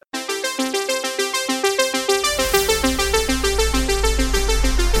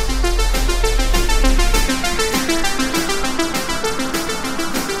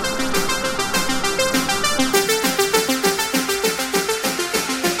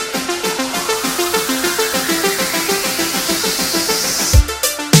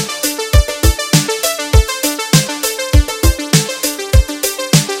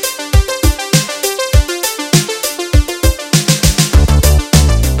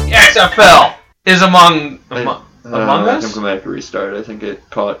XFL is among us. I think we might have to restart. I think it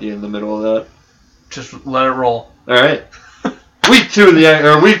caught you in the middle of that. Just let it roll. All right. Week 1 of the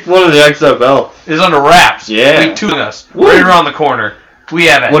XFL is under wraps. Yeah. Week 2 of us. Right around the corner. We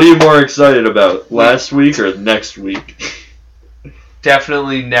have it. What are you more excited about? Last week or next week?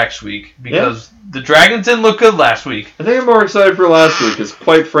 Definitely next week because the Dragons didn't look good last week. I think I'm more excited for last week because,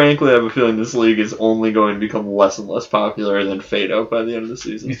 quite frankly, I have a feeling this league is only going to become less and less popular and then fade out by the end of the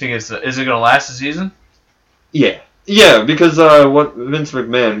season. You think is it going to last the season? Yeah. Yeah, because what Vince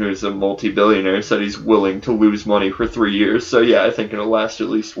McMahon, who's a multi-billionaire, said he's willing to lose money for 3 years. So, yeah, I think it'll last at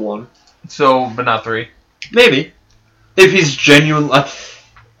least 1. So, but not 3? Maybe. If he's genuinely...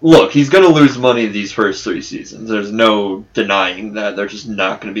 Look, he's going to lose money these first 3 seasons. There's no denying that. They're just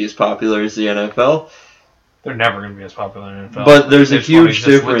not going to be as popular as the NFL. They're never going to be as popular in the NFL. But there's a huge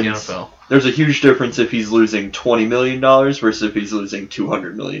difference. There's a huge difference if he's losing $20 million versus if he's losing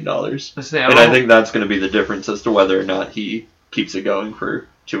 $200 million. And I think that's going to be the difference as to whether or not he keeps it going for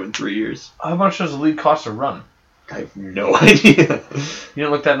 2 and 3 years. How much does the league cost to run? I have no idea. You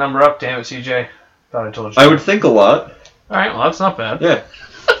didn't look that number up? Damn it, CJ. Thought I told you. I would think a lot. Alright, well, that's not bad. Yeah.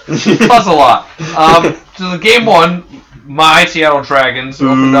 Plus a lot. So the game 1, my Seattle Dragons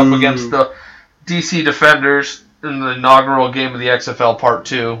opened up against the DC Defenders in the inaugural game of the XFL Part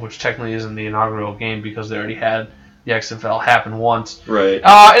 2, which technically isn't the inaugural game because they already had the XFL happen once. Right.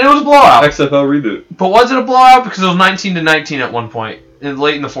 And it was a blowout. XFL reboot. But was it a blowout? Because it was 19-19 at one point,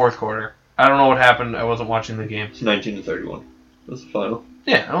 late in the fourth quarter. I don't know what happened. I wasn't watching the game. It's 19-31. That's the final.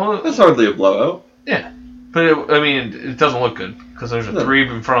 Yeah. Well, that's hardly a blowout. Yeah. But, it doesn't look good because there's a 3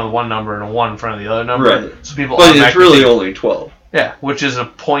 in front of the one number and a 1 in front of the other number. Right. So people but it's really only 12. Yeah, which is a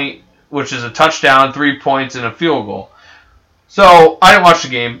point, which is a touchdown, 3 points, and a field goal. So, I didn't watch the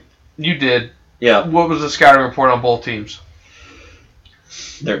game. You did. Yeah. What was the scouting report on both teams?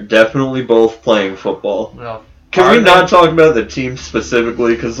 They're definitely both playing football. Well, can we not talk about the team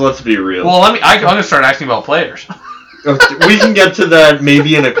specifically? Because let's be real. Well, I'm going to start asking about players. We can get to that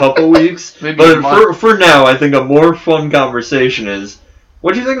maybe in a couple weeks. But for now, I think a more fun conversation is,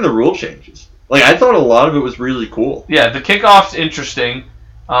 what do you think of the rule changes? Like, I thought a lot of it was really cool. Yeah, the kickoff's interesting.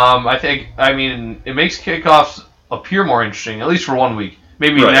 It makes kickoffs appear more interesting, at least for 1 week.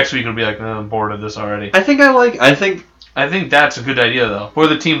 Maybe next week it'll be like, I'm bored of this already. I think that's a good idea, though. Where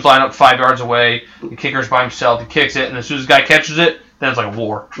the teams line up 5 yards away, the kicker's by himself, he kicks it, and as soon as the guy catches it, then it's like a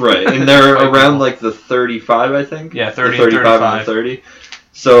war. Right, and they're around like the 35, I think. Yeah, 30 the 35 and the 30.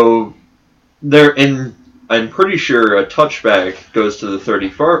 So they're in. I'm pretty sure a touchback goes to the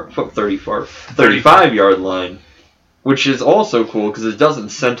 35-yard line, which is also cool because it does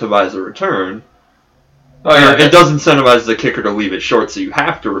incentivize a return. Oh yeah, it does incentivize the kicker to leave it short, so you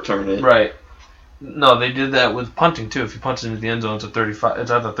have to return it. Right. No, they did that with punting too. If you punt into the end zone, it's at the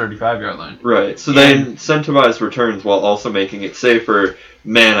 35-yard line. Right. So they incentivize returns while also making it safer.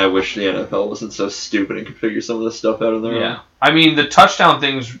 Man, I wish the NFL wasn't so stupid and could figure some of this stuff out on their own. Yeah. I mean, the touchdown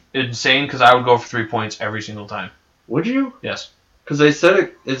thing's insane because I would go for 3 points every single time. Would you? Yes. Because they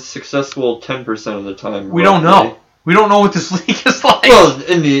said it's successful 10% of the time. We don't know. We don't know what this league is like. Well,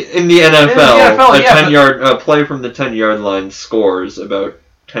 in the NFL, a 10-yard play from the 10-yard line scores about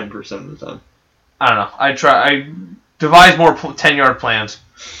 10% of the time. I don't know. I devise more 10-yard plans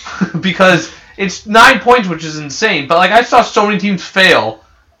because it's 9 points, which is insane. But I saw so many teams fail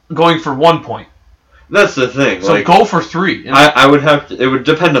going for 1 point. That's the thing. So go for 3. I would have to. It would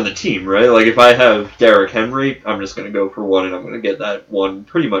depend on the team, right? Like if I have Derrick Henry, I'm just going to go for 1, and I'm going to get that 1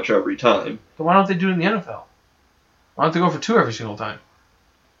 pretty much every time. But why don't they do it in the NFL? Why don't they go for 2 every single time?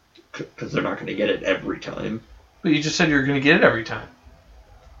 Because they're not going to get it every time. But you just said you're going to get it every time.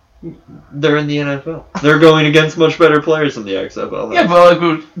 They're in the NFL. They're going against much better players than the XFL. Yeah,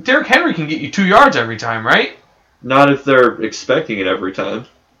 but Derrick Henry can get you 2 yards every time, right? Not if they're expecting it every time.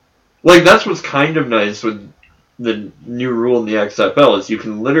 That's what's kind of nice with the new rule in the XFL is you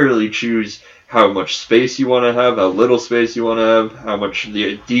can literally choose how much space you want to have, how little space you want to have, how much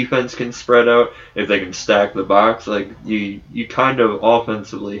the defense can spread out, if they can stack the box. You kind of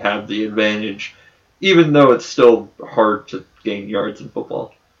offensively have the advantage, even though it's still hard to gain yards in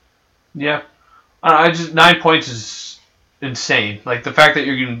football. Yeah. 9 points is insane. The fact that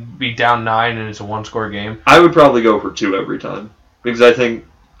you're going to be down 9 and it's a 1-score game. I would probably go for 2 every time. Because I think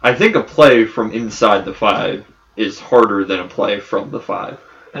a play from inside the 5 is harder than a play from the 5.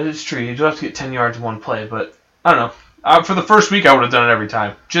 That is true. You do have to get 10 yards in one play, but I don't know. For the first week, I would have done it every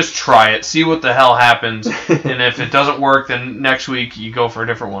time. Just try it. See what the hell happens. And if it doesn't work, then next week you go for a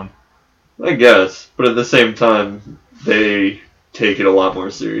different one. I guess. But at the same time, they take it a lot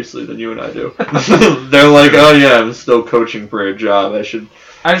more seriously than you and I do. They're like, oh yeah, I'm still coaching for a job. I should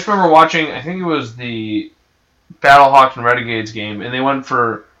I just remember watching, I think it was the Battlehawks and Renegades game, and they went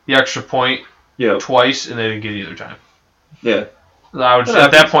for the extra point twice, and they didn't get either time. Yeah. I would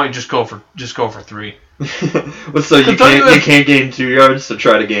at that point just go for 3. Well, so you can't gain 2 yards, so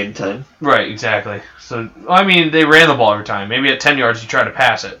try to gain 10. Right, exactly. So I mean, they ran the ball every time. Maybe at 10 yards you try to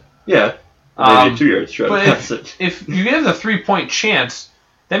pass it. Yeah. Maybe at 2 yards try to pass it. If you give the 3-point chance,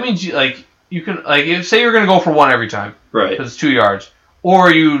 that means you can say you're going to go for 1 every time, right? Because it's 2 yards,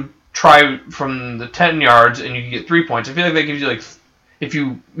 or you try from the 10 yards and you can get 3 points. I feel like that gives you if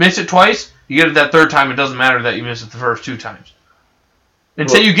you miss it twice, you get it that third time. It doesn't matter that you miss it the first 2 times. And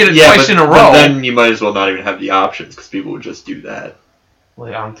say you get it twice in a row. But then you might as well not even have the options because people would just do that. Well,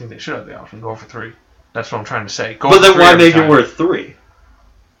 I don't think they should have the option. Go for 3. That's what I'm trying to say. But then why make it worth 3?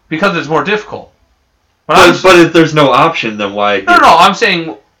 Because it's more difficult. But if there's no option, then why? No, I'm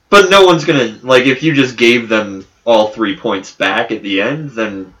saying. But no one's gonna if you just gave them all 3 points back at the end,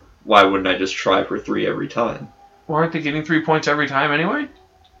 then why wouldn't I just try for 3 every time? Well, aren't they getting 3 points every time anyway?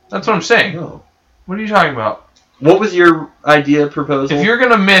 That's what I'm saying. No. What are you talking about? What was your idea proposal? If you're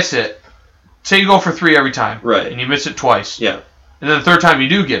gonna miss it, say you go for 3 every time, right, and you miss it twice, yeah, and then the third time you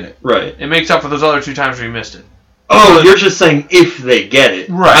do get it, right, it makes up for those other 2 times where you missed it. Oh, you're just saying if they get it.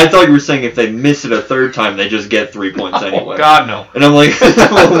 Right. I thought you were saying if they miss it a third time, they just get 3 points anyway. Oh, God, no. And I'm like,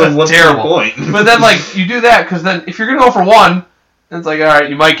 well, then what's terrible. The point? But then, you do that, because then if you're going to go for 1, it's all right,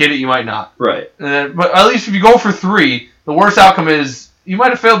 you might get it, you might not. Right. And then, but at least if you go for 3, the worst outcome is you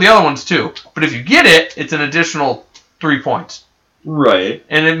might have failed the other ones too. But if you get it, it's an additional 3 points. Right.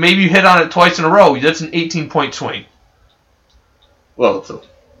 And then maybe you hit on it twice in a row. That's an 18-point swing. Well, it's a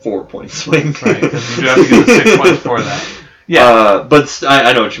 4-point swing. Right, because you do have to get the 6 points for that. Yeah. But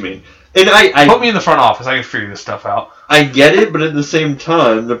I know what you mean. And I put me in the front office. I can figure this stuff out. I get it, but at the same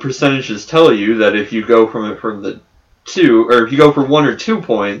time, the percentages tell you that if you go from the 2, or if you go for 1 or 2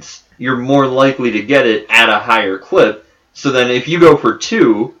 points, you're more likely to get it at a higher clip. So then if you go for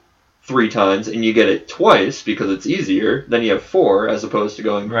 2 3 times and you get it twice because it's easier, then you have 4 as opposed to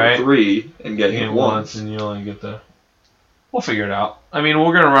going for 3 and getting it once. And you only get the... We'll figure it out. I mean,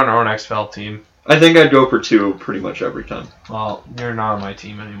 we're going to run our own XFL team. I think I'd go for 2 pretty much every time. Well, you're not on my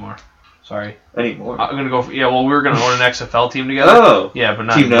team anymore. Sorry. Anymore? I'm going to go for... Yeah, well, we were going to own an XFL team together. Oh. Yeah, but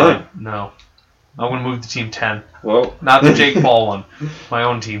not... Team 9? No. I'm going to move to Team 10. Whoa. Not the Jake Paul one. My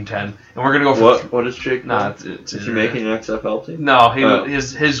own Team 10. And we're going to go for... What is Jake Paul? Nah, is he making an XFL team? No,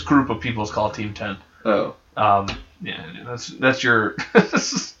 his group of people is called Team 10. Oh. Yeah, that's your...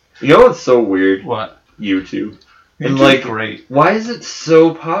 You know what's so weird? What? YouTube. And great. Why is it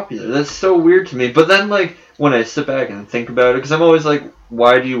so popular? That's so weird to me. But then, when I sit back and think about it, because I'm always like,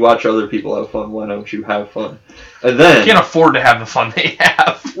 why do you watch other people have fun? Why don't you have fun? And then... You can't afford to have the fun they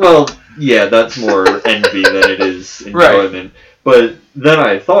have. Well, yeah, that's more envy than it is enjoyment. Right. But then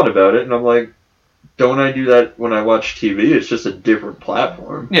I thought about it, and I'm like, don't I do that when I watch TV? It's just a different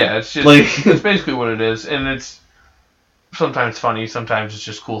platform. Yeah, it's just it's basically what it is. And it's sometimes funny, sometimes it's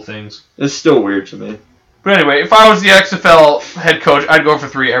just cool things. It's still weird to me. But anyway, if I was the XFL head coach, I'd go for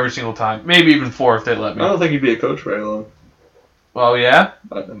 3 every single time. Maybe even 4 if they'd let me. I don't think you'd be a coach very long. Well, yeah.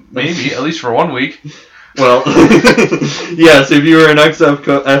 Maybe, at least for 1 week. Well, yes, if you were an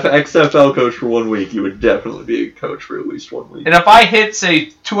XFL coach for 1 week, you would definitely be a coach for at least 1 week. And if I hit, say,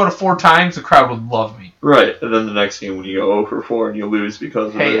 2 out of 4 times, the crowd would love me. Right, and then the next game when you go 0 for 4 and you lose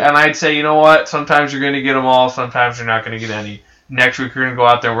because of it. And I'd say, you know what? Sometimes you're going to get them all, sometimes you're not going to get any. Next week we're going to go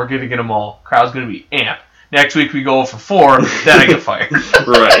out there and we're going to get them all. Crowd's going to be amped. Next week we go for 4, then I get fired.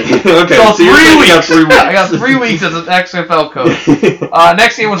 Right. Okay. So 3 weeks. Got 3 weeks. I got 3 weeks as an XFL coach.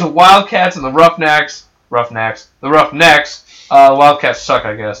 Next game was the Wildcats and the Roughnecks. The Roughnecks. Wildcats suck,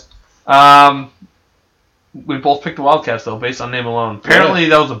 I guess. We both picked the Wildcats, though, based on name alone. Apparently,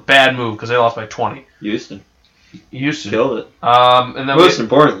 that was a bad move because they lost by 20. Houston. Killed it. And then most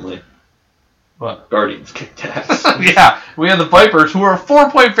importantly, what? Guardians kicked ass. Yeah, we had the Vipers, who were a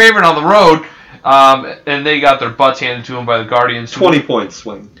 4-point favorite on the road, and they got their butts handed to them by the Guardians. 20-point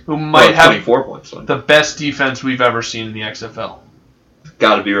swing. Who might have 24-point swing. The best defense we've ever seen in the XFL.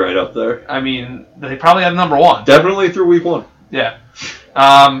 Got to be right up there. I mean, they probably have number 1. Definitely through week 1. Yeah.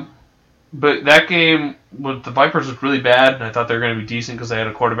 But that game with the Vipers was really bad, and I thought they were going to be decent because they had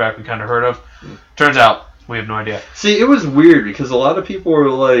a quarterback we kind of heard of. Turns out, we have no idea. See, it was weird because a lot of people were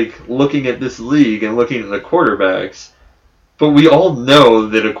looking at this league and looking at the quarterbacks, but we all know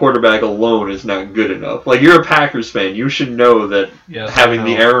that a quarterback alone is not good enough. You're a Packers fan. You should know that having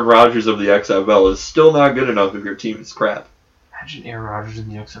the Aaron Rodgers of the XFL is still not good enough if your team is crap. Imagine Aaron Rodgers in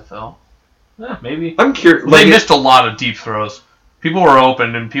the XFL. Yeah, maybe. I'm curious. They missed a lot of deep throws. People were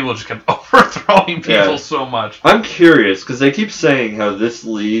open, and people just kept overthrowing people so much. I'm curious, because they keep saying how this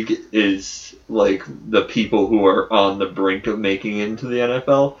league is like the people who are on the brink of making it into the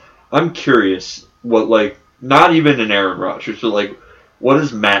NFL. I'm curious what, like, not even an Aaron Rodgers, but, like, what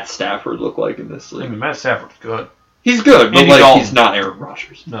does Matt Stafford look like in this league? I mean, Matt Stafford's good. He's good, but, like, he's not Aaron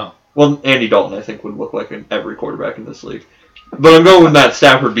Rodgers. No. Well, Andy Dalton, I think, would look like every quarterback in this league. But I'm going with Matt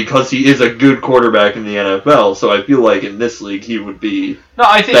Stafford because he is a good quarterback in the NFL, so I feel like in this league he would be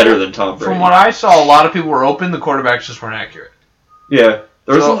better than Tom Brady. From what I saw, a lot of people were open. The quarterbacks just weren't accurate. Yeah.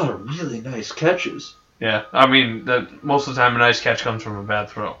 There was a lot of really nice catches. Yeah. I mean, most of the time a nice catch comes from a bad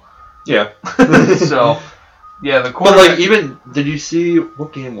throw. Yeah. So, yeah, the quarterback... But, like, did you see...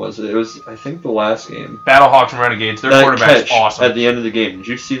 What game was it? It was, I think, the last game. Battlehawks and Renegades. Their quarterback's awesome. At the end of the game. Did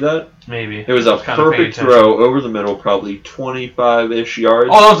you see that? Maybe. It was a perfect throw over the middle, probably 25-ish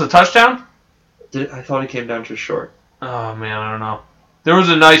yards. Oh, that was a touchdown? I thought he came down just short. Oh, man, I don't know. There was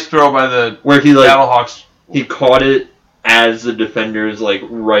a nice throw by the Battlehawks. He caught it as the defender is, like,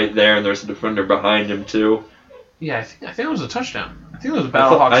 right there, and there's a defender behind him, too. Yeah, I think it was a touchdown. I think it was a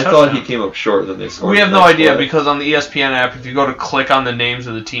Battlehawks touchdown. I thought he came up short, and then they scored. We have no idea because on the ESPN app, if you go to click on the names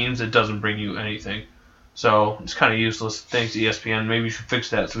of the teams, it doesn't bring you anything. So it's kind of useless. Thanks, ESPN. Maybe you should fix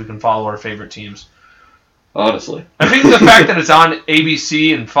that so we can follow our favorite teams. Honestly. I think the fact that it's on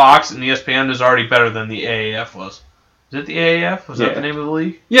ABC and Fox and ESPN is already better than the AAF was. Is it the AAF? Was that the name of the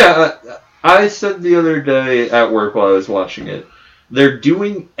league? Yeah, I said the other day at work while I was watching it, they're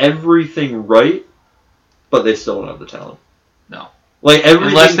doing everything right, but they still don't have the talent. No. Like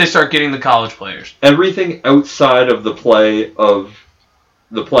unless they start getting the college players. Everything outside of the play of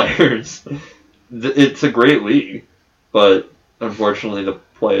the players, it's a great league, but unfortunately the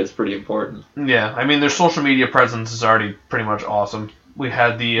play is pretty important. Yeah, I mean their social media presence is already pretty much awesome. We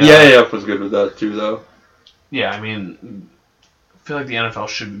had the... AAF was good with that too, though. Yeah, I mean, I feel like the NFL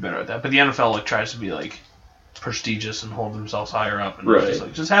should be better at that, but the NFL tries to be prestigious and hold themselves higher up,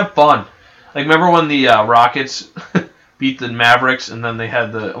 and just have fun. Like, remember when the Rockets beat the Mavericks, and then they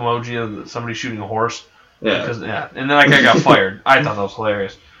had the emoji of somebody shooting a horse? Yeah. And then that guy got fired. I thought that was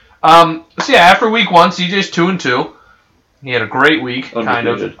hilarious. So yeah, after week 1, CJ's 2-2. He had a great week, kind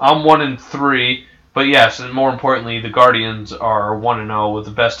of. I'm 1-3, but yes, and more importantly, the Guardians are 1-0 with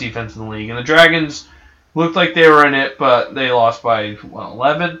the best defense in the league, and the Dragons looked like they were in it, but they lost by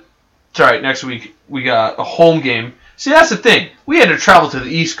 11. It's all right. Next week we got a home game. See, that's the thing. We had to travel to the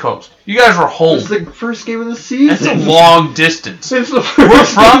East Coast. You guys were home. It's the first game of the season. That's a long distance. It's the first We're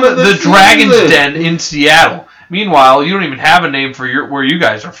from game of the Dragon's Den in Seattle. Meanwhile, you don't even have a name for where you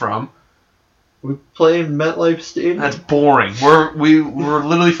guys are from. We play in MetLife Stadium. That's boring. We're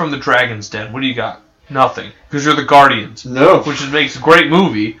literally from the Dragon's Den. What do you got? Nothing. Because you're the Guardians. No. Which makes a great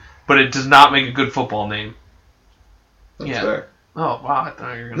movie, but it does not make a good football name. That's fair. Oh, wow. I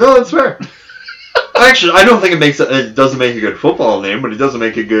thought you were going to... No, that's fair. Actually, I don't think it doesn't make a good football name, but it doesn't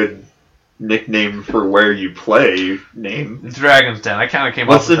make a good nickname for where you play name. It's Dragon's Den. I kind of came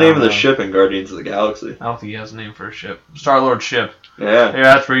What's the name of the ship in Guardians of the Galaxy? I don't think he has a name for a ship. Star-Lord ship. Yeah. Yeah,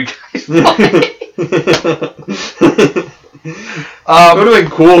 that's where you guys play. It would have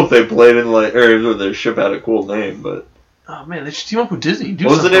been cool if they played in, or their ship had a cool name, but... Oh, man, they should team up with Disney.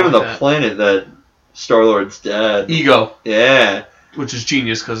 What was the name of the planet that Star-Lord's dad... Ego. Yeah. Which is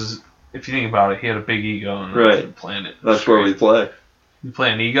genius, because... If you think about it, he had a big ego on the planet. That's where we play. You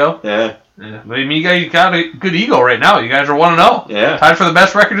play an ego? Yeah. I mean, you got a good ego right now. You guys are 1-0. Yeah. Tied for the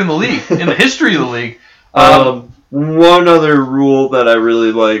best record in the league, in the history of the league. One other rule that I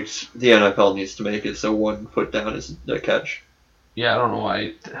really liked the NFL needs to make it so 1 foot down is a catch. Yeah, I don't know why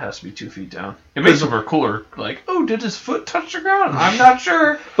it has to be 2 feet down. It makes it for cooler. Like, oh, did his foot touch the ground? I'm not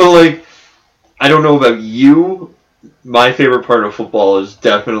sure. But, I don't know about you. My favorite part of football is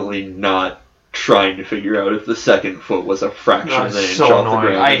definitely not trying to figure out if the second foot was a fraction of an inch off the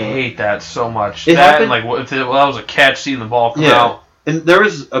ground. I hate that so much. It that happened, and if that was a catch, seeing the ball come out. And there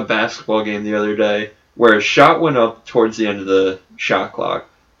was a basketball game the other day where a shot went up towards the end of the shot clock,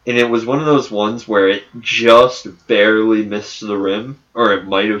 and it was one of those ones where it just barely missed the rim, or it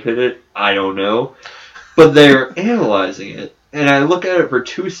might have hit it. I don't know. But they're analyzing it. And I look at it for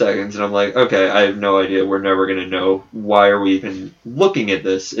 2 seconds, and I'm like, okay, I have no idea. We're never going to know. Why are we even looking at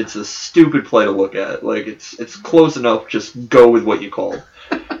this? It's a stupid play to look at. It's close enough. Just go with what you called.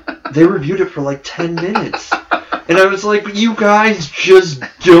 They reviewed it for 10 minutes. And I was like, you guys just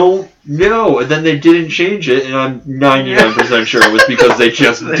don't know. And then they didn't change it, and I'm 99% sure it was because they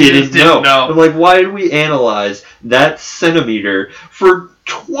just didn't know. I'm like, why did we analyze that centimeter for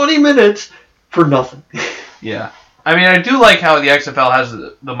 20 minutes for nothing? Yeah. I mean, I do like how the XFL has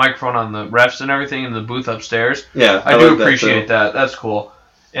the microphone on the refs and everything in the booth upstairs. Yeah, I do appreciate that. That's cool.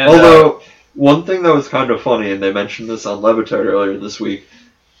 And, although, one thing that was kind of funny, and they mentioned this on Levitard earlier this week,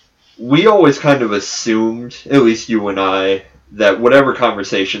 we always kind of assumed, at least you and I, that whatever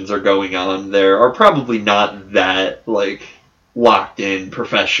conversations are going on there are probably not that, like, locked in,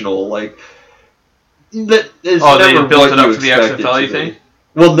 professional, like, that is never they built what it up you to the expect XFL, it you to think? be.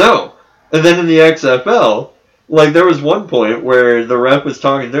 Well, no. And then in the XFL, like, there was one point where the ref was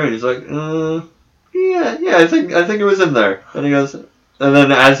talking through, and he's like, yeah, I think it was in there. And he goes, and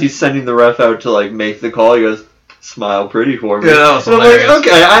then as he's sending the ref out to, like, make the call, he goes, smile pretty for me. Yeah, that was and hilarious. I'm like,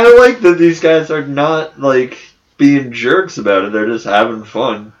 okay, I like that these guys are not, like, being jerks about it. They're just having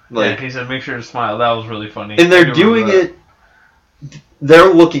fun. Like, yeah, he said, make sure to smile. That was really funny. And they're doing it,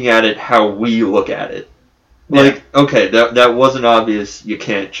 they're looking at it how we look at it. Like, okay, that wasn't obvious. You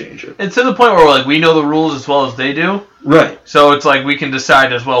can't change it. It's to the point where like we know the rules as well as they do. Right. So it's like we can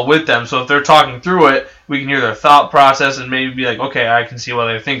decide as well with them. So if they're talking through it, we can hear their thought process and maybe be like, okay, I can see why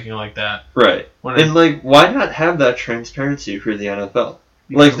they're thinking like that. Right. And like, why not have that transparency for the NFL?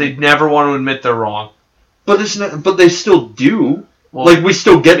 Because like they never want to admit they're wrong. But it's not. But they still do. Well, like, we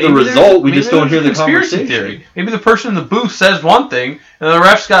still get the result. We just don't hear the conspiracy conversation. Theory. Maybe the person in the booth says one thing, and the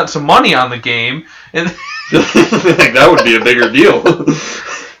ref's got some money on the game, and that would be a bigger deal.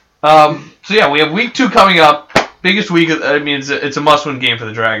 So yeah, we have week 2 coming up. Biggest week. I mean, it's a must-win game for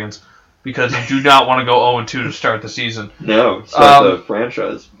the Dragons because you do not want to go 0-2 to start the season. No, start the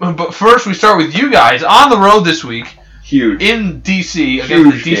franchise. But first, we start with you guys on the road this week. Huge. In DC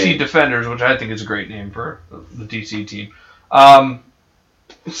against the DC Defenders, which I think is a great name for the DC team.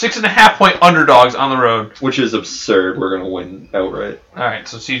 6.5 point underdogs on the road. Which is absurd. We're going to win outright. Alright,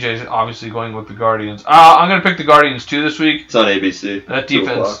 so CJ's obviously going with the Guardians. I'm going to pick the Guardians too this week. It's on ABC. That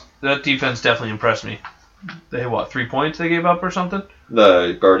defense definitely impressed me. They had, 3 points they gave up or something?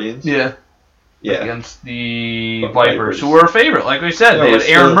 The Guardians? Yeah. Yeah. Against the Vipers, who were a favorite. Like we said, they had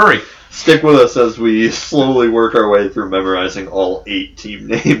Aaron Murray. Stick with us as we slowly work our way through memorizing all 8 team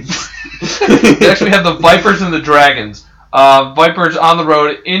names. They actually have the Vipers and the Dragons. Vipers on the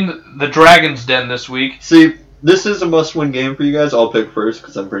road in the Dragons' Den this week. See, this is a must-win game for you guys. I'll pick first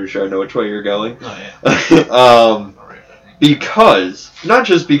because I'm pretty sure I know which way you're going. Oh, yeah. Because, not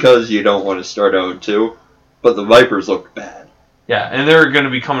just because you don't want to start 0-2, but the Vipers look bad. Yeah, and they're going to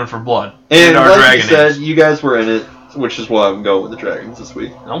be coming for blood. And like you said, you guys were in it, which is why I'm going with the Dragons this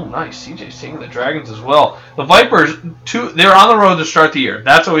week. Oh, nice. CJ's taking the Dragons as well. The Vipers, they're on the road to start the year.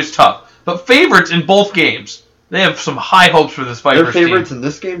 That's always tough. But favorites in both games. They have some high hopes for this Vipers team. They're favorites in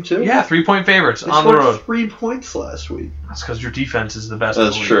this game, too? Yeah, 3-point favorites on the road. 3 points last week. That's because your defense is the best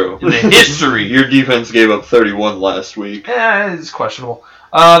That's true. in the history. Your defense gave up 31 last week. It's questionable.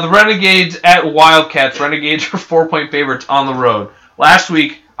 The Renegades at Wildcats. Renegades are 4-point favorites on the road. Last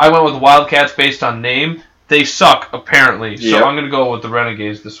week, I went with the Wildcats based on name. They suck, apparently. So I'm going to go with the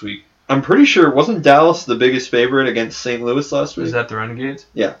Renegades this week. I'm pretty sure, wasn't Dallas the biggest favorite against St. Louis last week? Is that the Renegades?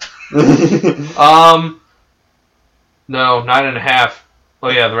 Yeah. No, 9.5. Oh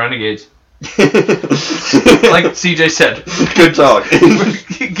yeah, the Renegades. Like CJ said. Good talk.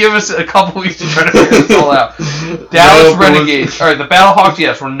 Give us a couple weeks to try to figure this all out. Dallas Renegades. Alright, the Battlehawks,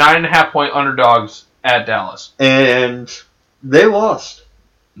 yes, were 9.5 point underdogs at Dallas. And they lost.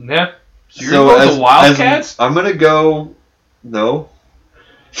 Yeah. So you're going to the Wildcats? I'm going to go... No.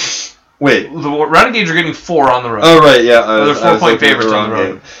 Wait. The Renegades are getting 4 on the road. Oh, right, yeah. They're 4-point favorites on the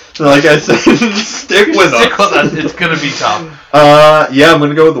road. Game. So like I said, stick with us. It's going to be tough. Yeah, I'm going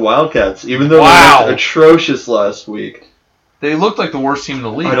to go with the Wildcats, even though they were atrocious last week. They looked like the worst team in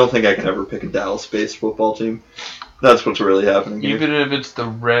the league. I don't think I can ever pick a Dallas-based football team. That's what's really happening here. Even if it's the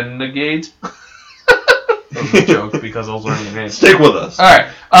Renegades? That was a joke because I was learning names. Stick with us. All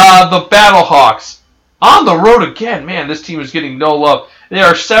right. The Battlehawks. On the road again. Man, this team is getting no love. They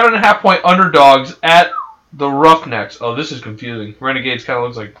are 7.5 point underdogs at the Roughnecks. Oh, this is confusing. Renegades kind of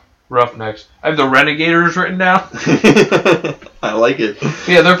looks like Roughnecks. I have the Renegaders written down. I like it.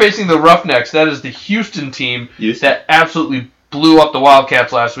 Yeah, they're facing the Roughnecks. That is the Houston team that absolutely blew up the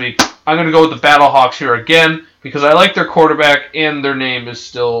Wildcats last week. I'm going to go with the Battlehawks here again because I like their quarterback and their name is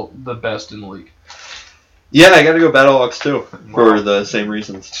still the best in the league. Yeah, I got to go Battlehawks too for the same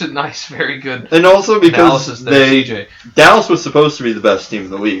reasons. It's a nice, very good and also because CJ. Dallas was supposed to be the best team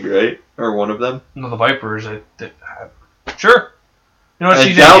in the league, right? Or one of them? No, the Vipers. Sure. You know what,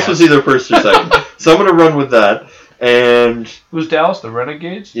 CJ? Dallas was either first or second. So I'm going to run with that. And who's Dallas? The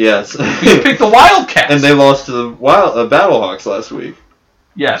Renegades? Yes. You picked the Wildcats. And they lost to the Battlehawks last week.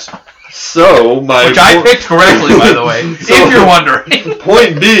 Yes. So which I picked correctly, by the way, if you're wondering.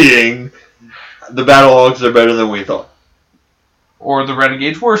 Point being, The Battlehawks are better than we thought. Or the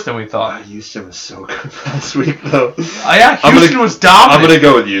Renegades worse than we thought. Houston was so good last week, though. Yeah, Houston was dominant. I'm going to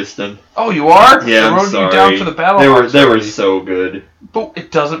go with Houston. Oh, you are? Yeah, I wrote I'm sorry. you down for the Battlehawks. They were so good. But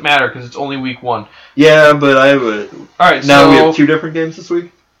it doesn't matter because it's only week 1. Yeah, but I would. All right, now so we have 2 different games this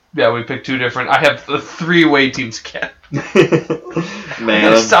week? Yeah, we picked 2 different. I have the 3 away teams again.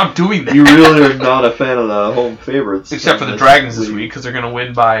 Man, stop doing that. You really are not a fan of the home favorites. Except for the Dragons this week because they're going to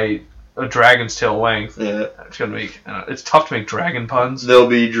win by a dragon's tail length. Yeah. It's gonna make. It's tough to make dragon puns. They'll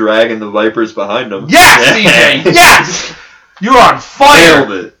be dragging the Vipers behind them. Yes, CJ. Yes. You're on fire.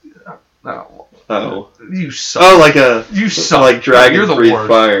 Nailed it. No. Oh. You suck. Oh, like a. You suck. Like dragon You're the breathe worst.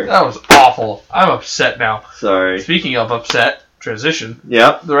 fire. That was awful. I'm upset now. Sorry. Speaking of upset, transition.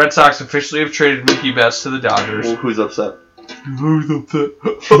 Yep. The Red Sox officially have traded Mookie Betts to the Dodgers. Well, who's upset? Who's upset?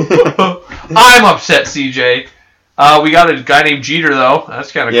 I'm upset, CJ. We got a guy named Jeter, though.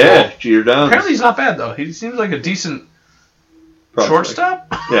 That's kind of cool. Yeah, Jeter Downs. Apparently he's not bad, though. He seems like a decent shortstop.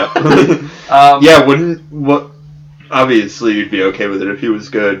 Yeah. Yeah. Obviously, you'd be okay with it if he was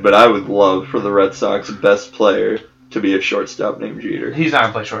good, but I would love for the Red Sox best player to be a shortstop named Jeter. He's not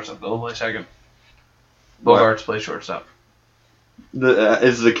going to play shortstop, though. He'll play second. Bogarts plays shortstop.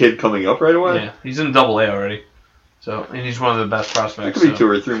 Is the kid coming up right away? Yeah, he's in Double A already. So, and he's one of the best prospects. It could be 2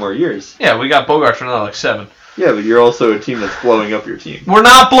 or 3 more years. Yeah, we got Bogarts for another 7. Yeah, but you're also a team that's blowing up your team. We're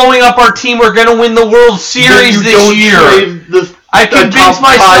not blowing up our team. We're going to win the World Series this year. I convinced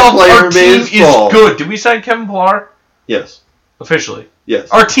myself our team is good. Did we sign Kevin Pillar? Yes. Officially. Yes.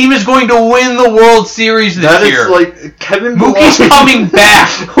 Our team is going to win the World Series this year. That is like Kevin Pillar. Mookie's coming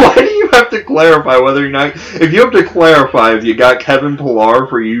back. Why do you have to clarify whether or not... If you have to clarify if you got Kevin Pillar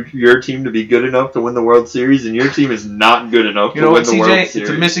for your team to be good enough to win the World Series and your team is not good enough to win the World Series. It's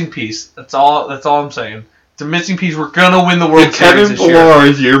a missing piece. That's all I'm saying. It's a missing piece. We're going to win the World If Series Kevin this year. Pillar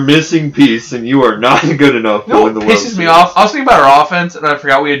is your missing piece and you are not good enough to win the World Series. Pisses me off. I was thinking about our offense, and I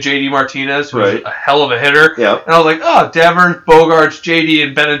forgot we had J.D. Martinez, who was a hell of a hitter. Yep. And I was like, oh, Devers, Bogarts, J.D.,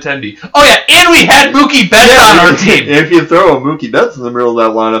 and Benintendi. Oh, yeah, and we had Mookie Betts on our team. If you throw a Mookie Betts in the middle of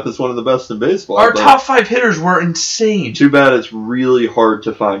that lineup, it's one of the best in baseball. Our top 5 hitters were insane. Too bad it's really hard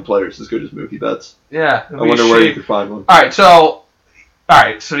to find players as good as Mookie Betts. Yeah. I wonder where you could find one.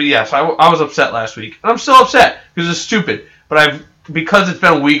 Alright, so yes, I was upset last week. And I'm still upset because it's stupid. But because it's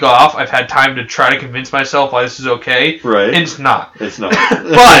been a week off, I've had time to try to convince myself why this is okay. Right. And it's not. It's not.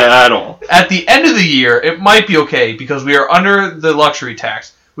 But at all. At the end of the year, it might be okay because we are under the luxury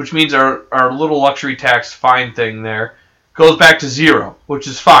tax, which means our little luxury tax fine thing there goes back to 0, which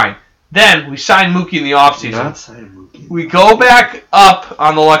is fine. Then we sign Mookie in the offseason. Not signing Mookie. We go back up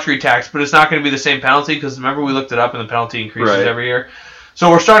on the luxury tax, but it's not going to be the same penalty because remember we looked it up and the penalty increases every year. So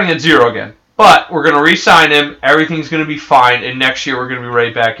we're starting at 0 again. But we're going to re-sign him. Everything's going to be fine. And next year we're going to be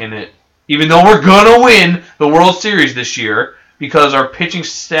right back in it. Even though we're going to win the World Series this year because our pitching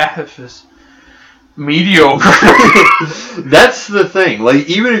staff is mediocre. That's the thing. Like,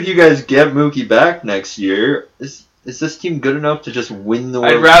 even if you guys get Mookie back next year, is this team good enough to just win the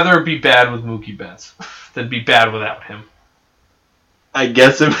World Series? I'd rather be bad with Mookie Betts than be bad without him. I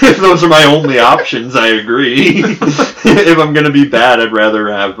guess if those are my only options, I agree. If I'm going to be bad, I'd rather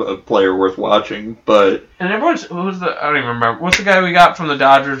have a player worth watching. But and I don't even remember. What's the guy we got from the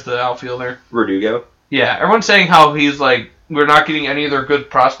Dodgers, the outfielder? Verdugo. Yeah, everyone's saying how he's like, we're not getting any of their good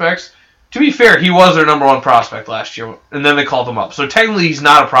prospects. To be fair, he was their number 1 prospect last year, and then they called him up. So technically he's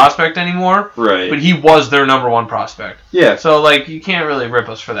not a prospect anymore, right? But he was their number 1 prospect. Yeah. So like, you can't really rip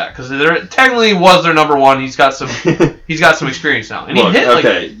us for that because technically was their number 1. He's got some experience now, and Look, he hit.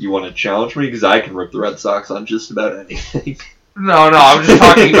 Okay, you want to challenge me because I can rip the Red Sox on just about anything. No, I'm just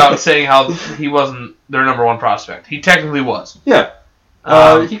talking about saying how he wasn't their number 1 prospect. He technically was. Yeah.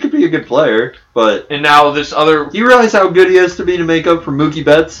 He could be a good player, but... And now this other... Do you realize how good he has to be to make up for Mookie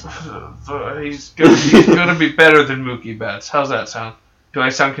Betts? He's gonna be better than Mookie Betts. How's that sound? Do I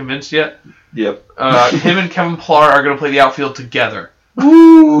sound convinced yet? Yep. Him and Kevin Pillar are gonna play the outfield together.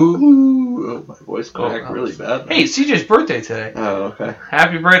 Ooh, my voice cracked really bad. Hey, CJ's birthday today. Oh, okay.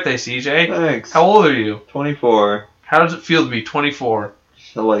 Happy birthday, CJ. Thanks. How old are you? 24. How does it feel to be 24?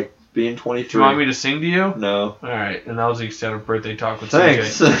 So, like, being 23. Do you want me to sing to you? No. Alright, and that was the extent of birthday talk with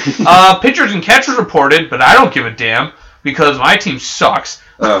Thanks. CJ. Pitchers and catchers reported, but I don't give a damn because my team sucks.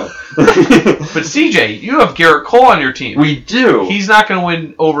 Oh. But CJ, you have Garrett Cole on your team. We do. He's not going to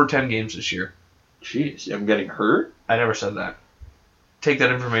win over 10 games this year. Jeez, I'm getting hurt? I never said that. Take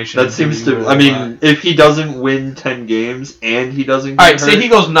that information. That seems to... I mean, if he doesn't win 10 games and he doesn't get Alright, hurt... say he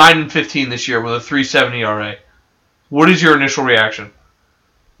goes 9-15 this year with a 3.70 ERA. What is your initial reaction?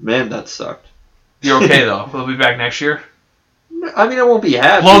 Man, that sucked. You're okay, though. He'll be back next year? I mean, I won't be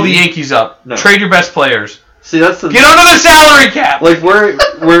happy. Blow the Yankees up. No. Trade your best players. See, that's the... Get under the salary cap! Like,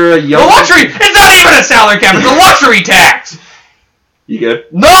 we're a young... The luxury... It's not even a salary cap, it's a luxury tax! You good?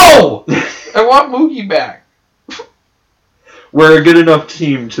 No! I want Mookie back. We're a good enough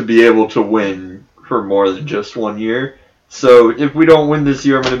team to be able to win for more than just 1 year. So, if we don't win this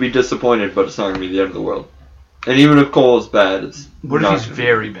year, I'm going to be disappointed, but it's not going to be the end of the world. And even if Cole is bad, it's What if he's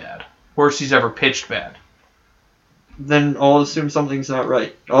very bad? Worst he's ever pitched bad? Then I'll assume something's not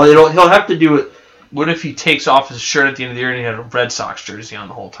right. He'll have to do it. What if he takes off his shirt at the end of the year and he had a Red Sox jersey on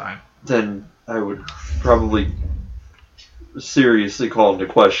the whole time? Then I would probably seriously call into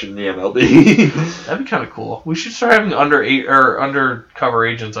question the MLB. That'd be kind of cool. We should start having undercover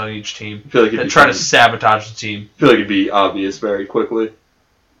agents on each team that try to sabotage the team. I feel like it'd be obvious very quickly.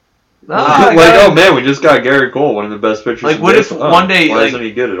 Oh man, we just got Garrett Cole, one of the best pitchers. Like, what if one day, why isn't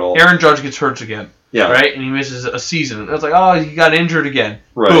he good at all? Aaron Judge gets hurt again, right, and he misses a season. It's like, oh, he got injured again.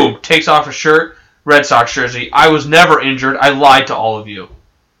 Right. Boom, takes off his shirt, Red Sox jersey. I was never injured. I lied to all of you.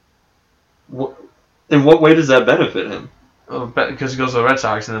 In what way does that benefit him? Because he goes to the Red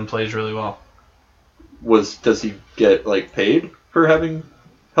Sox and then plays really well. Does he get paid for having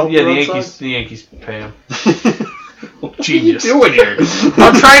helped? Yeah, the Yankees pay him. Genius. What are you doing here?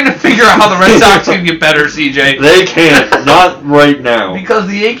 I'm trying to figure out how the Red Sox can get better, CJ. They can't. Not right now. Because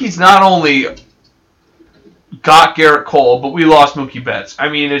the Yankees not only got Garrett Cole, but we lost Mookie Betts. I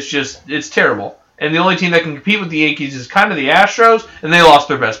mean, it's terrible. And the only team that can compete with the Yankees is kind of the Astros, and they lost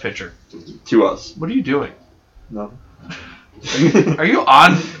their best pitcher. To us. What are you doing? No. Are you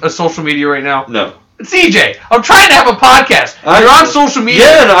on a social media right now? No. CJ, I'm trying to have a podcast. You're on social media.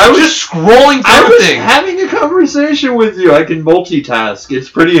 Yeah, and I was just scrolling through things. Having a conversation with you. I can multitask. It's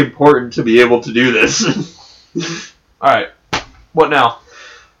pretty important to be able to do this. All right. What now?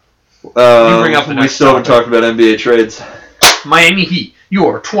 You bring up the next. We still haven't talked about NBA trades. Miami Heat,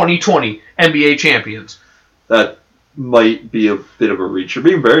 your 2020 NBA champions. That might be a bit of a reach. You're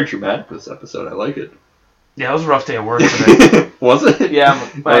being very dramatic this episode. I like it. Yeah, it was a rough day at work today. Was it? Yeah.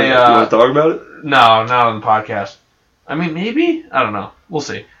 You want to talk about it? No, not on the podcast. I mean, maybe? I don't know. We'll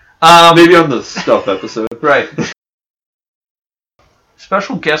see. Maybe on the stuff episode. Right.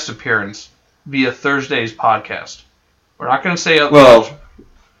 Special guest appearance via Thursday's podcast. We're not going to say...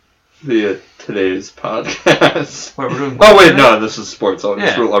 via today's podcast. Wait, we're doing... no, this is sports. I'll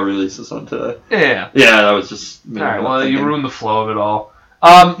release this on today. Yeah. Yeah, that was just... Alright, well, you ruined the flow of it all.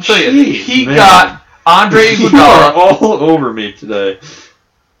 He got... Andre Iguodala. You are all over me today.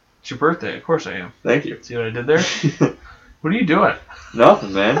 It's your birthday. Of course I am. Thank you. See what I did there? What are you doing?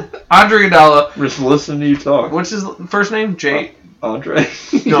 Nothing, man. Andre Iguodala. Just listening to you talk. What's his first name? Jay? Andre.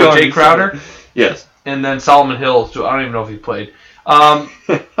 No, Jay Crowder? Yes. And then Solomon Hill. So I don't even know if he played.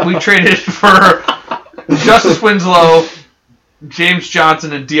 We traded for Justice Winslow, James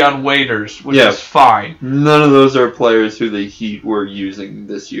Johnson, and Deion Waiters, which is fine. None of those are players who the Heat were using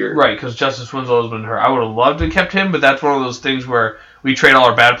this year. Right, because Justice Winslow has been hurt. I would have loved to have kept him, but that's one of those things where we trade all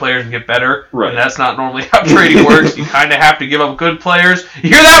our bad players and get better. Right. And that's not normally how trading works. You kind of have to give up good players.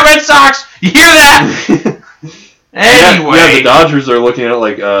 You hear that, Red Sox? You hear that? Anyway. Yeah, the Dodgers are looking at it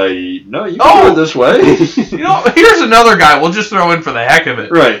like, no, you can do it this way. Here's another guy we'll just throw in for the heck of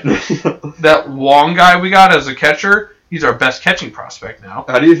it. Right. That Wong guy we got as a catcher, he's our best catching prospect now.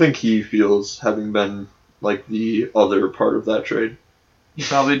 How do you think he feels having been, the other part of that trade? He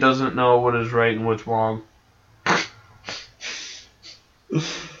probably doesn't know what is right and what's wrong.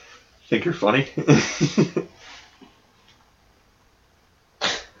 Think you're funny?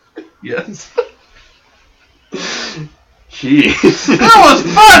 Yes. Jeez. That was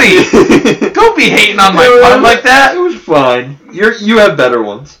funny! Don't be hating on my pun like that. It was fine. You have better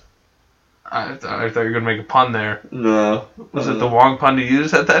ones. I thought you were going to make a pun there. No. Was it the wrong pun to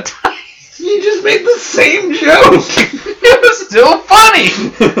use at that time? You just made the same joke. It was still funny.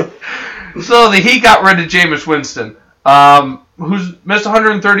 So the Heat got rid of Jameis Winston, who's missed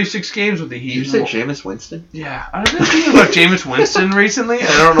 136 games with the Heat. Did you say Jameis Winston? Yeah. I've been thinking about Jameis Winston recently.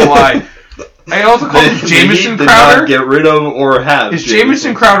 I don't know why. I also call him Jamison Crowder. Not get rid of or have. Is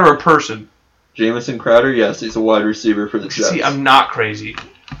Jamison Crowder a person? Jamison Crowder, yes. He's a wide receiver for the Jets. See, I'm not crazy.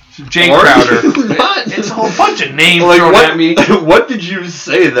 Jay Crowder. It's a whole bunch of names thrown at me. What did you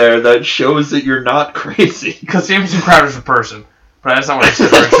say there that shows that you're not crazy? Because Jamison Crowder's a person. But that's not what I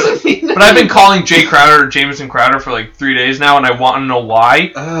said originally. But I've been calling Jay Crowder Jamison Crowder for 3 days now, and I want to know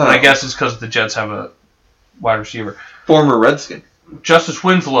why. And I guess it's because the Jets have a wide receiver. Former Redskin. Justice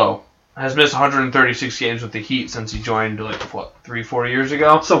Winslow has missed 136 games with the Heat since he joined 3-4 years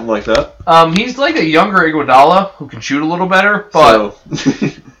ago. Something like that. He's like a younger Iguodala who can shoot a little better,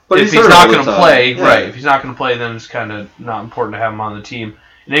 but But if he's not going to play, right? If he's not going to play, then it's kind of not important to have him on the team.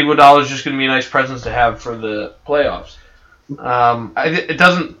 And Iguodala is just going to be a nice presence to have for the playoffs. It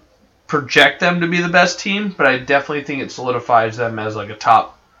doesn't project them to be the best team, but I definitely think it solidifies them as like a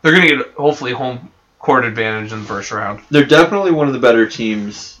top. They're going to get hopefully home court advantage in the first round. They're definitely one of the better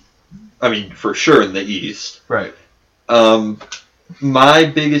teams. I mean, for sure in the East. Right. My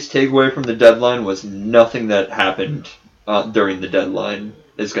biggest takeaway from the deadline was nothing that happened during the deadline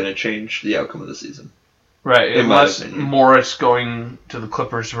is going to change the outcome of the season. Right, unless Morris going to the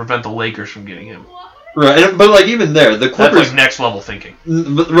Clippers to prevent the Lakers from getting him. Right, but like even there, the Clippers... That's like next level thinking.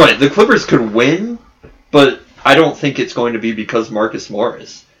 Right, the Clippers could win, but I don't think it's going to be because Marcus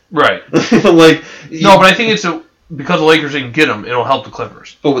Morris. Right. No, but I think it's because the Lakers didn't get him, it'll help the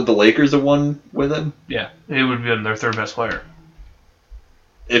Clippers. But would the Lakers have won with him? Yeah, it would have been their third best player.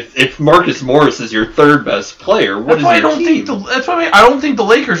 If Marcus Morris is your third best player, that's why I don't think the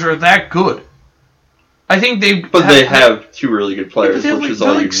Lakers are that good. I think they have two really good players, which is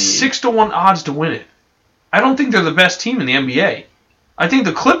all you need. 6-1 odds to win it. I don't think they're the best team in the NBA. I think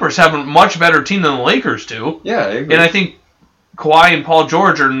the Clippers have a much better team than the Lakers do. Yeah, I agree. And I think Kawhi and Paul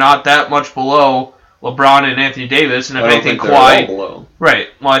George are not that much below LeBron and Anthony Davis. And if anything, Kawhi, below. Right?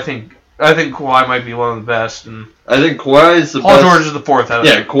 Well, I think Kawhi might be one of the best. And I think Kawhi is the Paul best. Paul George is the fourth.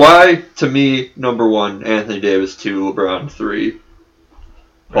 Yeah, Kawhi to me number 1, Anthony Davis 2, LeBron 3.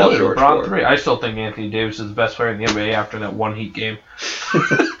 Really? LeBron 3. I still think Anthony Davis is the best player in the NBA after that one Heat game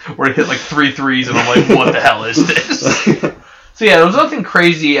where he hit like 3 threes, and I'm like, what the hell is this? So yeah, there was nothing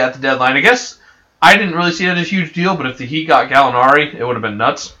crazy at the deadline. I guess I didn't really see it as a huge deal, but if the Heat got Gallinari, it would have been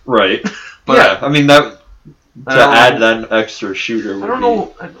nuts. Right. But yeah, I mean that that extra shooter. I don't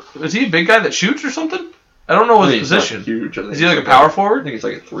know. Is he a big guy that shoots or something? I don't know his position. Huge. Is he like a power forward? I think he's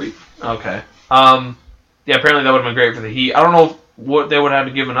like a 3. Okay. Yeah, apparently that would have been great for the Heat. I don't know what they would have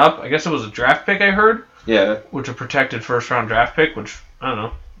to given up. I guess it was a draft pick, I heard. Yeah. Which a protected first-round draft pick, which, I don't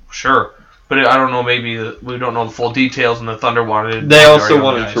know. Sure. But I don't know, maybe we don't know the full details, and the Thunder wanted... They also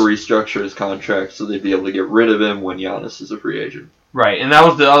wanted to restructure his contract so they'd be able to get rid of him when Giannis is a free agent. Right, and that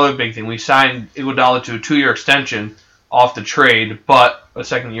was the other big thing. We signed Iguodala to a 2-year extension off the trade, but a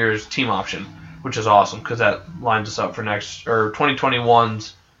second year's team option, which is awesome, because that lines us up for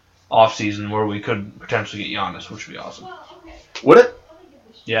 2021's offseason where we could potentially get Giannis, which would be awesome. Would it?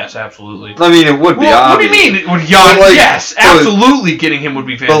 Yes, absolutely. I mean, it would be obvious. What do you mean? Would Giannis? Yes, absolutely. Getting him would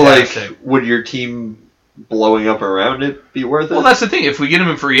be fantastic. But would your team blowing up around it be worth it? Well, that's the thing. If we get him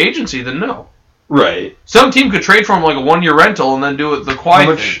in free agency, then no. Right. Some team could trade for him like a 1-year rental and then do it the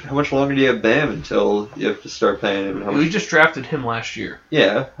quiet thing. How much longer do you have Bam until you have to start paying him? We just drafted him last year.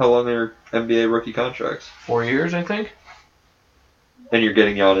 Yeah. How long are NBA rookie contracts? 4 years, I think. And you're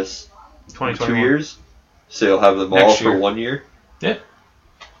getting Giannis 2 years? So you'll have them all for 1 year? Yeah.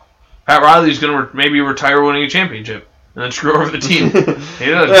 Pat Riley's going to maybe retire winning a championship and then screw over the team.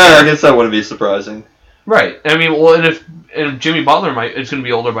 I guess that wouldn't be surprising. Right. I mean, well, and Jimmy Butler is going to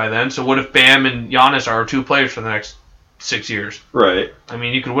be older by then, so what if Bam and Giannis are 2 players for the next 6 years? Right. I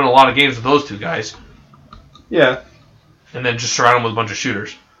mean, you could win a lot of games with those 2 guys. Yeah. And then just surround them with a bunch of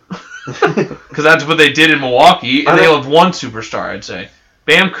shooters. Because that's what they did in Milwaukee, and they'll have 1 superstar, I'd say.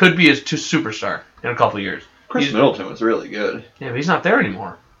 Bam could be a superstar in a couple of years. Chris Middleton was really good. Yeah, but he's not there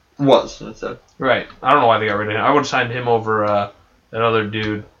anymore. That's it. Right. I don't know why they got rid of him. I would have signed him over that other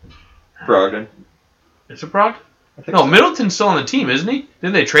dude. Brogdon. Is it Brogdon? I think so. Middleton's still on the team, isn't he?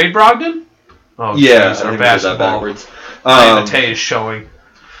 Didn't they trade Brogdon? Oh, yeah, geez, I our think basketball. that backwards. Naivete is showing.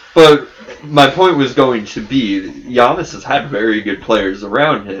 But my point was going to be, Giannis has had very good players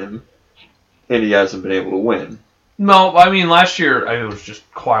around him, and he hasn't been able to win. No, I mean, last year, it was just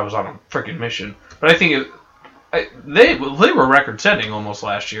Kawhi was on a freaking mission. But I think they were record-setting almost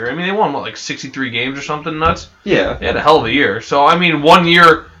last year. I mean, they won, like 63 games or something nuts? Yeah. They had a hell of a year. So, I mean, 1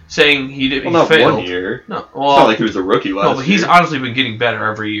 year saying he failed. Not 1 year. No, it's not like he was a rookie last year. No, but he's honestly been getting better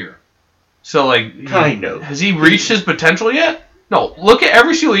every year. So, like... Kind of. Has he reached his potential yet? No, look at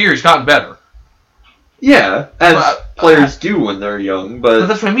every single year he's gotten better. Yeah, as players do when they're young, but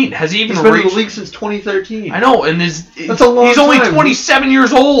that's what I mean. Has he even reached... He's been in the league since 2013. I know, and that's a long he's time. only 27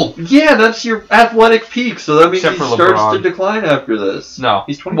 years old. Yeah, that's your athletic peak, so that means Except he starts to decline after this. No.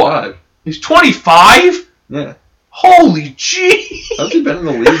 He's 25. What? He's 25? Yeah. Holy gee! Has he been in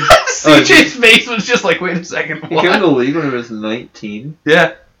the league? CJ's face was just like, wait a second, what? He came in the league when he was 19.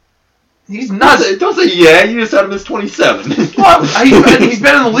 Yeah. He's nuts. Don't say yeah, you just had him as 27. Well, he's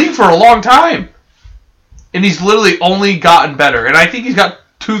been in the league for a long time. And he's literally only gotten better. And I think he's got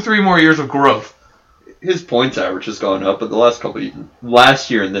 2-3 more years of growth. His points average has gone up, but the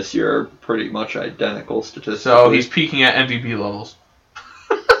last year and this year are pretty much identical statistically. So he's peaking at MVP levels.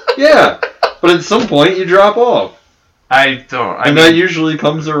 Yeah, but at some point you drop off. And that usually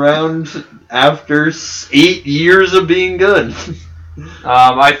comes around after 8 years of being good.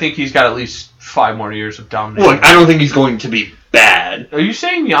 I think he's got at least 5 more years of domination. Look, I don't think he's going to be bad. Are you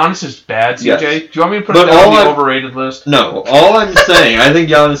saying Giannis is bad, CJ? Yes. Do you want me to put him down on the overrated list? No, all I'm saying, I think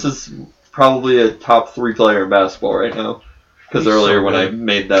Giannis is probably a top 3 player in basketball right now. Because earlier when I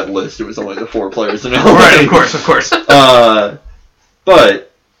made that list, it was only the 4 players in LA. Right, of course.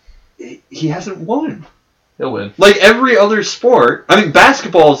 But he hasn't won. He'll win. Like every other sport, I mean,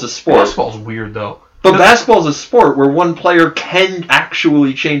 basketball is a sport. Basketball's weird, though. But basketball is a sport where one player can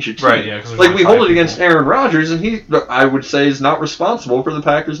actually change a team. Right, yeah. Like, we hold it against Aaron Rodgers, and he, I would say, is not responsible for the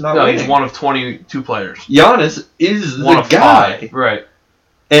Packers not winning. No, he's one of 22 players. Giannis is one the of guy. 5. Right.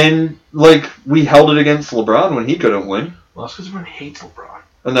 And, like, we held it against LeBron when he couldn't win. Well, that's because everyone hates LeBron.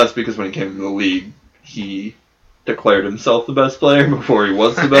 And that's because when he came into the league, he declared himself the best player before he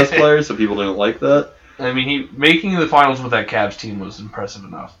was the best player, so people didn't like that. I mean, making the finals with that Cavs team was impressive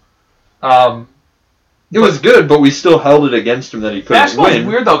enough. It was good, but we still held it against him that he couldn't basketball win. Is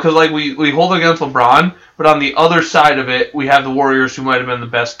weird, though, because like we hold it against LeBron, but on the other side of it, we have the Warriors, who might have been the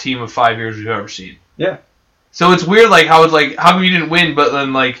best team of 5 years we've ever seen. Yeah. So it's weird, like, how it's like, how come you didn't win, but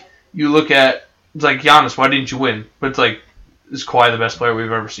then, like, you look at, it's like, Giannis, why didn't you win? But it's like, is Kawhi the best player we've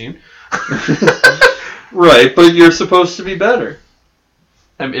ever seen? Right, but you're supposed to be better.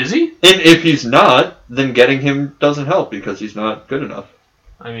 Is he? And if he's not, then getting him doesn't help because he's not good enough.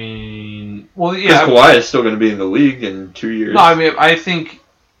 I mean, well, yeah. Because Kawhi is still going to be in the league in 2 years. No, I mean, I think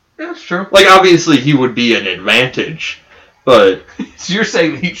that's true. Like, obviously, he would be an advantage, but... So you're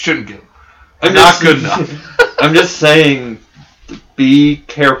saying that he shouldn't get him? I'm not good enough. I'm just saying, be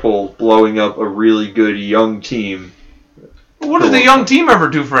careful blowing up a really good young team. What does the young team ever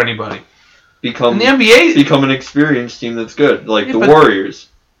do for anybody? In the NBA? Become an experienced team that's good, like the Warriors.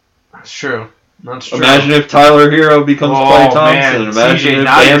 That's true. That's true. Imagine if Tyler Hero becomes Klay Thompson. Man. Imagine CJ, if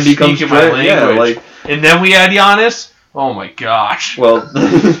now Bam becomes Trent. Yeah, like, and then we add Giannis? Oh my gosh. Well,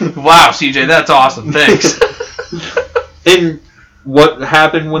 wow, CJ, that's awesome. Thanks. And what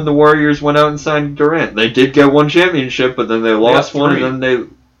happened when the Warriors went out and signed Durant? They did get one championship, but then they lost one, and then they...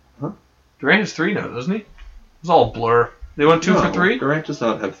 Huh? Durant has 3 now, doesn't he? It was all a blur. They went 2 for 3? Durant does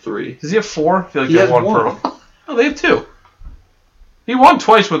not have 3. Does he have 4? I feel like he has one for... No, they have 2. He won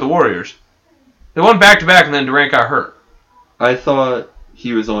twice with the Warriors. They won back-to-back, and then Durant got hurt. I thought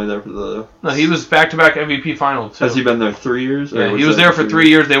he was only there for the... No, he was back-to-back MVP final, too. Has he been there 3 years? Yeah, he was there for 3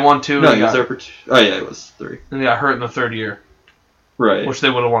 years. They won 2. No, he was there for 2. Oh, yeah, it was 3. And they got hurt in the 3rd year. Right. Which they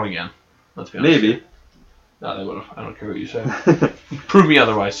would have won again. Let's be honest. Maybe. No, they would have. I don't care what you say. Prove me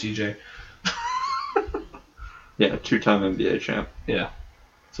otherwise, CJ. Yeah, 2-time NBA champ. Yeah.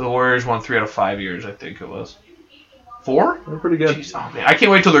 So the Warriors won 3 out of 5 years, I think it was. 4? They're pretty good. Jeez, oh man, I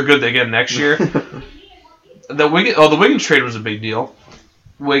can't wait till they're good again next year. The Wiggins trade was a big deal.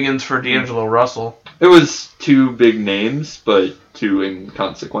 Wiggins for D'Angelo Russell. It was 2 big names, but 2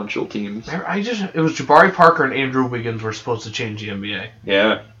 inconsequential teams. It was Jabari Parker and Andrew Wiggins were supposed to change the NBA.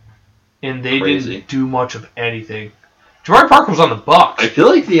 Yeah. And they didn't do much of anything. Jabari Parker was on the Bucks. I feel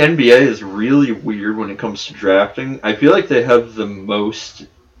like the NBA is really weird when it comes to drafting. I feel like they have the most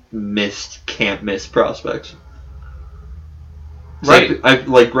can't miss prospects. Right.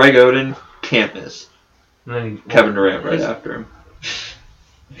 Like Greg Oden, can't miss. And then Kevin Durant right after him.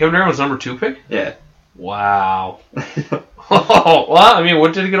 Kevin Durant was number 2 pick? Yeah. Wow. Oh, well, I mean,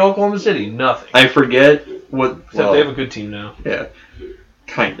 what did he get Oklahoma City? Nothing. I forget what... Except they have a good team now. Yeah.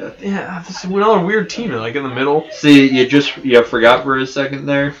 Kinda. Yeah, this is another weird team. They're like in the middle. See, you forgot for a second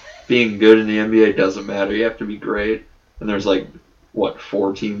there. Being good in the NBA doesn't matter. You have to be great. And there's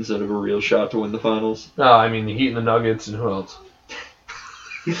 4 teams that have a real shot to win the finals? Oh, I mean, the Heat and the Nuggets, and who else?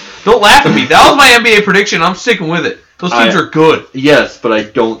 Don't laugh at me. That was my NBA prediction. I'm sticking with it. Those teams are good. Yes, but I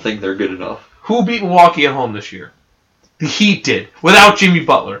don't think they're good enough. Who beat Milwaukee at home this year? The Heat did, without Jimmy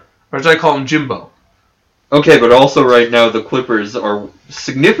Butler. Or as I call him, Jimbo. Okay, but also right now the Clippers are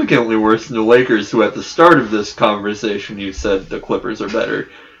significantly worse than the Lakers, who at the start of this conversation you said the Clippers are better.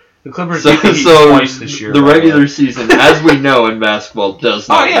 The Clippers beat the Heat twice this year. The regular season, as we know in basketball, does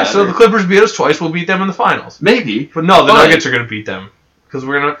not matter. So the Clippers beat us twice, we'll beat them in the finals. Maybe. But no, the Nuggets are going to beat them. Because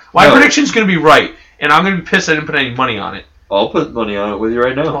my prediction's going to be right, and I'm going to be pissed I didn't put any money on it. I'll put money on it with you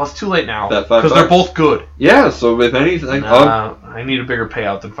right now. Well, it's too late now. Because they're both good. Yeah, so if anything... I need a bigger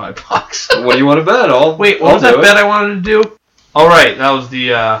payout than $5. What do you want to bet? Wait, what was that bet I wanted to do? All right, that was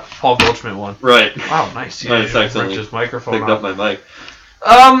the Paul Goldschmidt one. Right. Wow, nice. Nice, excellent. Just microphone picked up my mic.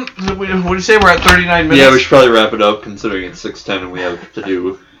 What do you say? We're at 39 minutes? Yeah, we should probably wrap it up, considering it's 6:10 and we have to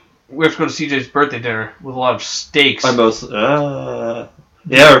do... We have to go to CJ's birthday dinner with a lot of steaks. I mostly...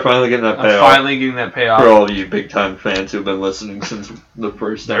 Yeah, we're finally getting that I'm payoff. finally getting that payoff. For all of you big-time fans who've been listening since the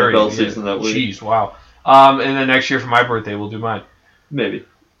first NFL season that week. Jeez, wow. And then next year for my birthday, we'll do mine. Maybe.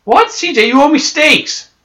 What? CJ, you owe me steaks.